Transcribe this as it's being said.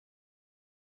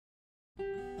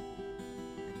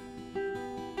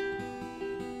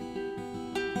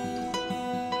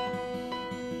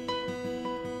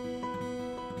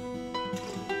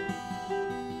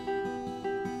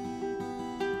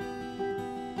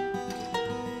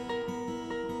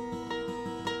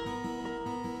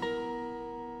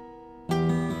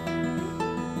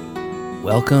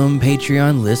Welcome,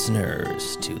 Patreon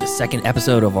listeners, to the second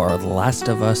episode of our Last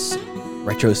of Us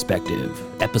retrospective,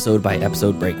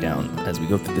 episode-by-episode breakdown, as we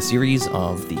go through the series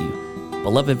of the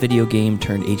beloved video game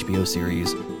turned HBO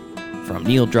series from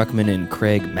Neil Druckmann and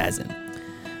Craig Mazin.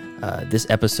 This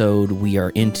episode, we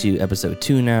are into episode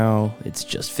 2 now. It's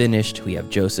just finished. We have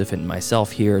Joseph and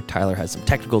myself here. Tyler has some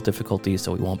technical difficulties,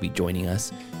 so he won't be joining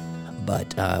us.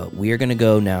 But we are going to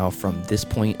go now from this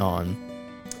point on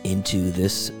into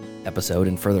this episode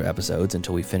and further episodes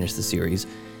until we finish the series.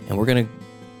 And we're going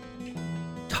to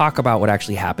talk about what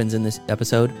actually happens in this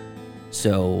episode.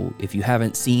 So if you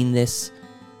haven't seen this,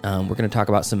 we're going to talk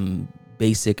about some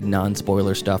basic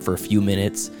non-spoiler stuff for a few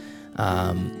minutes.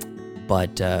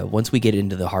 But once we get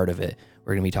into the heart of it,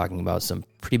 we're going to be talking about some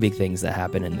pretty big things that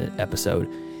happen in the episode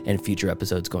and future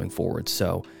episodes going forward.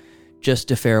 So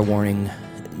just a fair warning,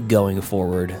 going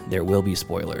forward, there will be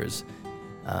spoilers.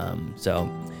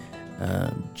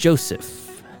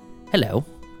 Joseph, hello.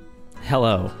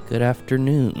 Hello. Good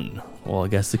afternoon. Well, I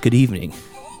guess good evening.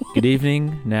 Good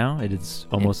evening now. It is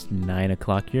almost 9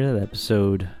 o'clock here. The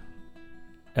episode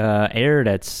aired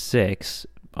at 6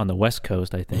 on the West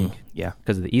Coast, I think. Yeah.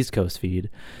 Because of the East Coast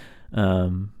feed.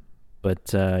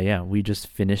 Yeah, we just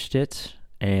finished it.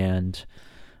 And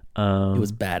it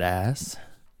was badass.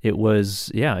 It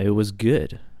was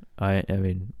good. I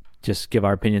mean, just give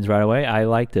our opinions right away. I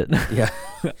liked it. Yeah.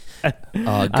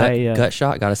 Gut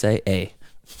shot, gotta say, A.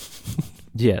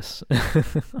 Yes. I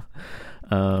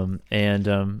don't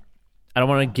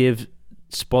want to give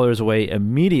spoilers away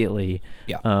immediately.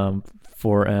 Yeah.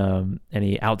 For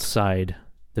any outside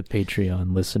the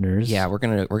Patreon listeners. Yeah, we're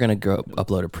gonna go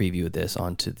upload a preview of this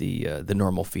onto the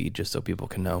normal feed just so people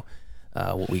can know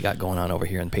what we got going on over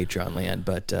here in Patreon land.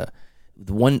 But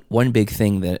the one big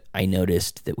thing that I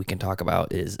noticed that we can talk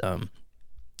about is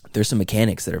there's some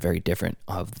mechanics that are very different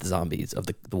of the zombies, of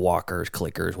the walkers,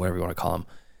 clickers, whatever you want to call them,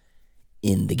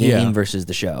 in the game versus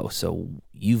the show. So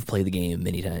you've played the game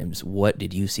many times. What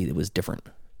did you see that was different?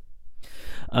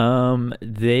 I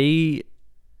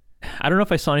don't know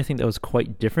if I saw anything that was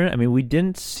quite different. I mean, we did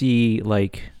not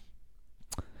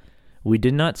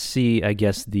see, I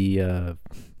guess, the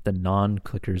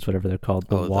non-clickers, whatever they're called,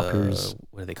 the walkers.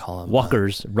 What do they call them?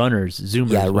 Walkers, runners,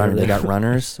 zoomers. Yeah, runner. They got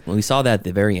runners. Well, we saw that at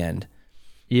the very end.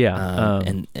 Yeah,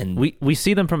 and we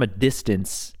see them from a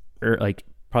distance, or like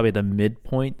probably the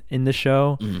midpoint in the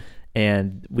show,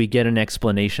 and we get an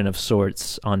explanation of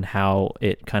sorts on how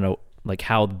it kind of like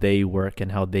how they work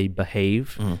and how they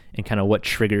behave, and kind of what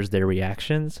triggers their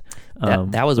reactions.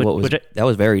 That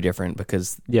was very different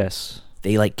because yes,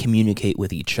 they like communicate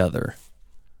with each other.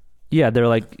 Yeah, they're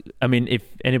like, I mean, if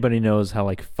anybody knows how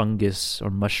like fungus or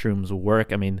mushrooms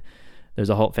work, I mean, there's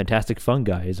a whole Fantastic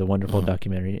Fungi is a wonderful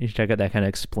documentary. You should check out that. Kind of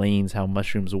explains how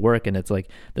mushrooms work, and it's like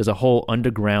there's a whole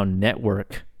underground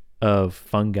network of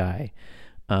fungi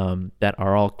that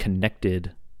are all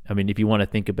connected. I mean, if you want to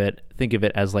think of it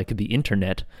as like the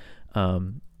internet,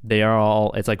 they are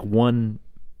all, it's like one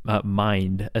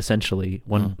mind, essentially,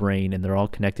 one brain, and they're all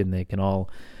connected, and they can all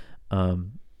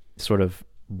sort of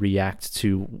react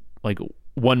to, like,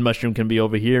 one mushroom can be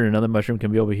over here and another mushroom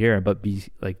can be over here, but be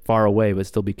like far away, but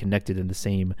still be connected in the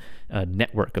same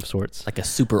network of sorts. Like a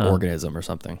super organism or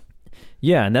something.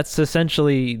 Yeah, and that's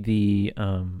essentially the,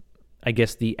 I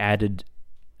guess, the added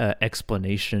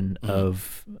explanation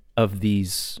of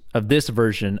this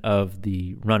version of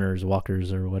the runners,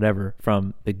 walkers, or whatever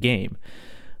from the game.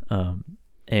 I'm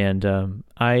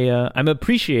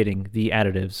appreciating the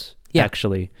additives. Yeah.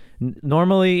 Actually,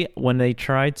 normally when they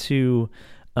try to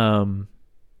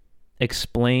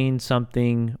explain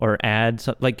something or add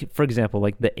something, like for example,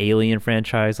 like the Alien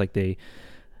franchise, like the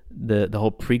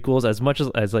whole prequels, as much as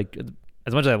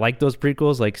I like those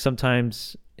prequels, like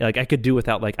sometimes like I could do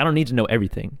without, like, I don't need to know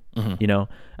everything, you know,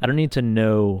 I don't need to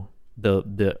know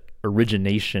the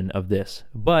origination of this,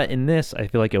 but in this I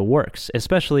feel like it works,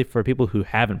 especially for people who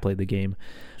haven't played the game.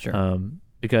 Sure.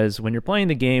 Because when you're playing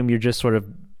the game, you're just sort of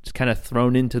just kind of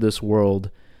thrown into this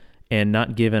world and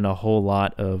not given a whole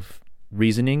lot of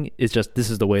reasoning. It's just, this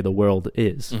is the way the world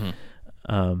is.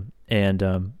 And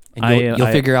you'll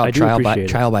figure out trial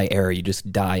by error. You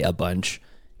just die a bunch,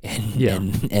 and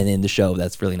in the show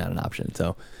that's really not an option.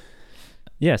 So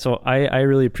yeah, so I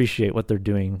really appreciate what they're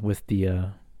doing with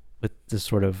the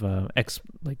sort of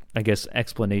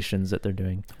explanations that they're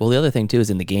doing. Well, the other thing too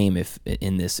is in the game, if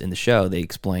in the show they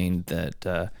explained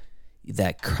that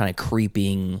that kind of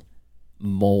creeping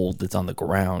mold that's on the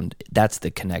ground, that's the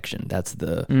connection, that's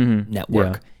the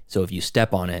network. So if you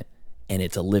step on it and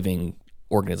it's a living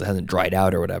organism that hasn't dried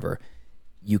out or whatever,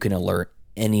 you can alert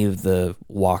any of the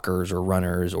walkers or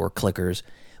runners or clickers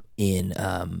in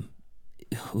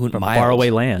from faraway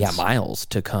lands. Yeah, miles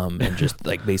to come and just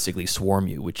like basically swarm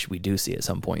you, which we do see at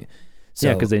some point. So,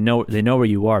 yeah, because they know where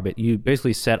you are, but you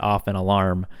basically set off an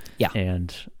alarm. Yeah.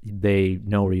 And they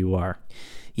know where you are.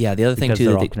 Yeah, the other thing Because too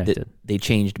they're all that connected. they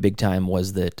changed big time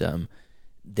was that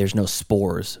there's no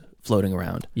spores floating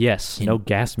around. Yes, no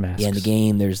gas masks. Yeah, in the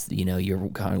game, there's you're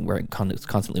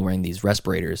constantly wearing these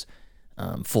respirators,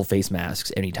 full face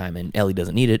masks anytime, and Ellie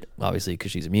doesn't need it obviously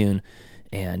because she's immune,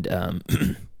 and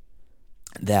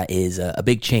that is a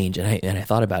big change. And I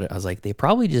thought about it. I was like, they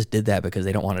probably just did that because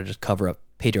they don't want to just cover up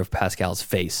Pedro Pascal's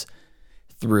face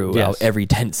throughout every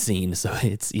tense scene, so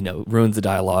it's ruins the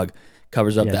dialogue,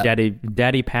 covers up that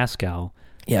Daddy Pascal.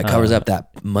 Yeah, it covers up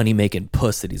that money making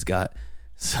puss that he's got.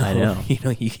 So I know.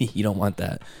 you don't want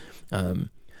that.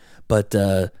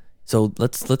 So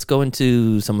let's go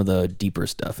into some of the deeper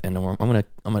stuff, and I'm gonna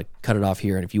cut it off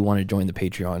here. And if you want to join the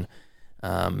Patreon,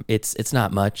 it's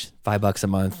not much, $5 a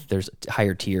month. There's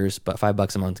higher tiers, but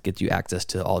 $5 a month gets you access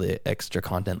to all the extra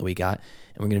content that we got.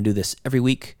 And we're gonna do this every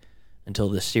week until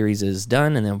the series is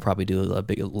done, and then we'll probably do a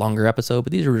big longer episode.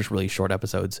 But these are just really short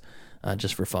episodes,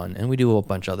 just for fun. And we do we're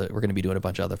going to be doing a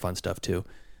bunch of other fun stuff too,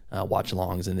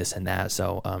 watch-alongs and this and that.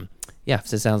 So if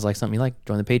this sounds like something you like,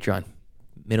 join the Patreon.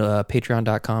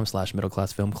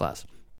 Patreon.com/middleclassfilmclass.